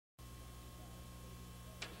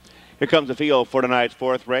Here comes the field for tonight's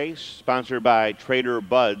fourth race, sponsored by Trader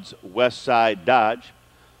Bud's Westside Dodge.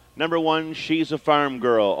 Number 1, She's a Farm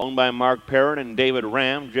Girl, owned by Mark Perrin and David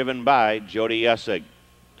Ram, driven by Jody Essig.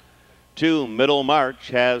 2, Middle March,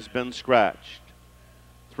 has been scratched.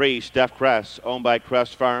 3, Steph Cress, owned by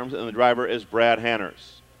Crest Farms, and the driver is Brad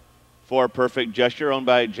Hanners. 4, Perfect Gesture, owned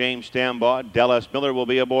by James Stambaugh. Del S. Miller will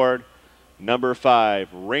be aboard. Number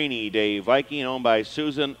 5, Rainy Day Viking, owned by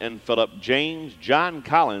Susan and Philip James. John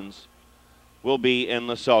Collins will be in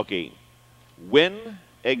the sulky. Win,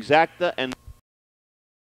 Exacta, and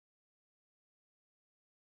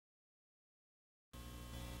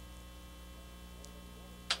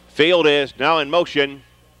field is now in motion.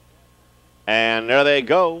 And there they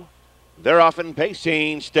go. They're off and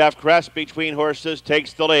pacing. Steph Cress between horses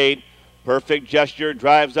takes the lead. Perfect Gesture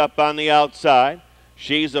drives up on the outside.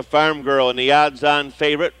 She's a Farm Girl and the odds-on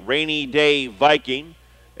favorite, Rainy Day Viking,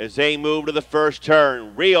 as they move to the first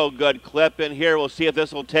turn. Real good clip in here. We'll see if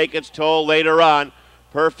this will take its toll later on.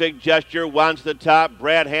 Perfect Gesture wants the top.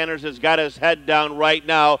 Brad Hanners has got his head down right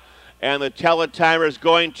now, and the teletimer is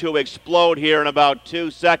going to explode here in about 2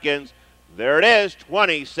 seconds. There it is,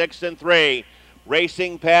 26-3.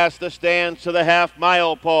 Racing past the stands to the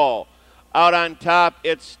half-mile pole. Out on top,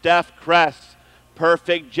 it's Steph Cress.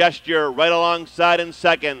 Perfect Gesture right alongside in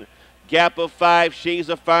second. Gap of 5, She's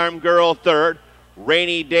a Farm Girl third.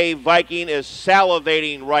 Rainy Day Viking is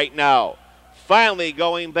salivating right now. Finally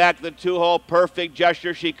going back the 2-hole. Perfect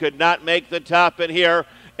Gesture. She could not make the top in here.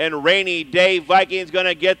 And Rainy Day Viking's going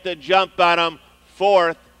to get the jump on him.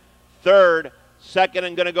 Fourth, third, second,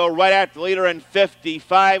 and going to go right at the leader in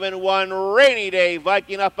 55-1. Rainy Day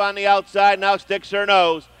Viking up on the outside. Now sticks her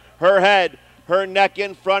nose, her head, her neck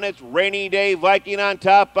in front. It's Rainy Day Viking on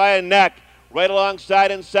top by a neck. Right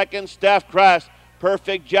alongside in second, Steph Cress.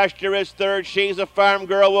 Perfect Gesture is third. She's a Farm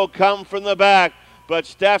Girl will come from the back. But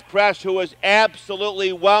Steph Cress, who is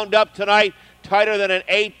absolutely wound up tonight, tighter than an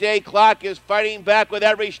 8-day clock, is fighting back with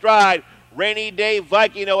every stride. Rainy Day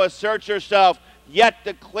Viking, who asserts herself, yet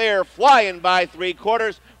to clear, flying by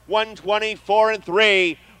 3/4,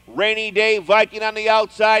 124-3. Rainy Day Viking on the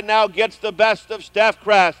outside now gets the best of Steph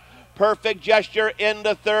Cress. Perfect Gesture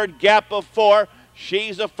into third, gap of 4.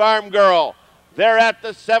 She's a Farm Girl. They're at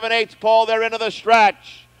the 7/8 pole. They're into the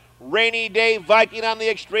stretch. Rainy Day Viking on the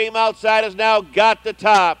extreme outside has now got the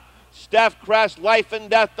top. Steph Cress, life and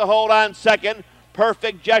death to hold on second.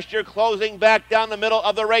 Perfect Gesture closing back down the middle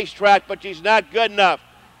of the racetrack, but she's not good enough.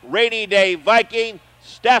 Rainy Day Viking,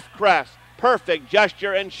 Steph Cress, Perfect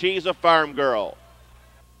Gesture, and She's a Farm Girl.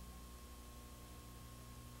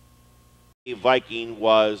 Viking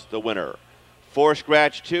was the winner. 4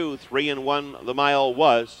 scratch 2, 3-1 the mile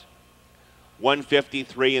was.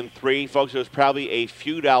 153-3. Folks, it was probably a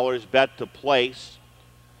few dollars bet to place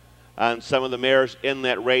on some of the mares in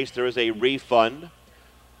that race. There is a refund.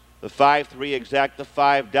 The 5-3 Exacta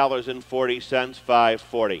 $5.40,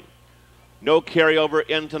 $5.40. No carryover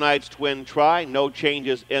in tonight's twin try. No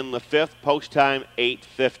changes in the fifth. Post time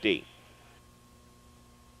 8:50.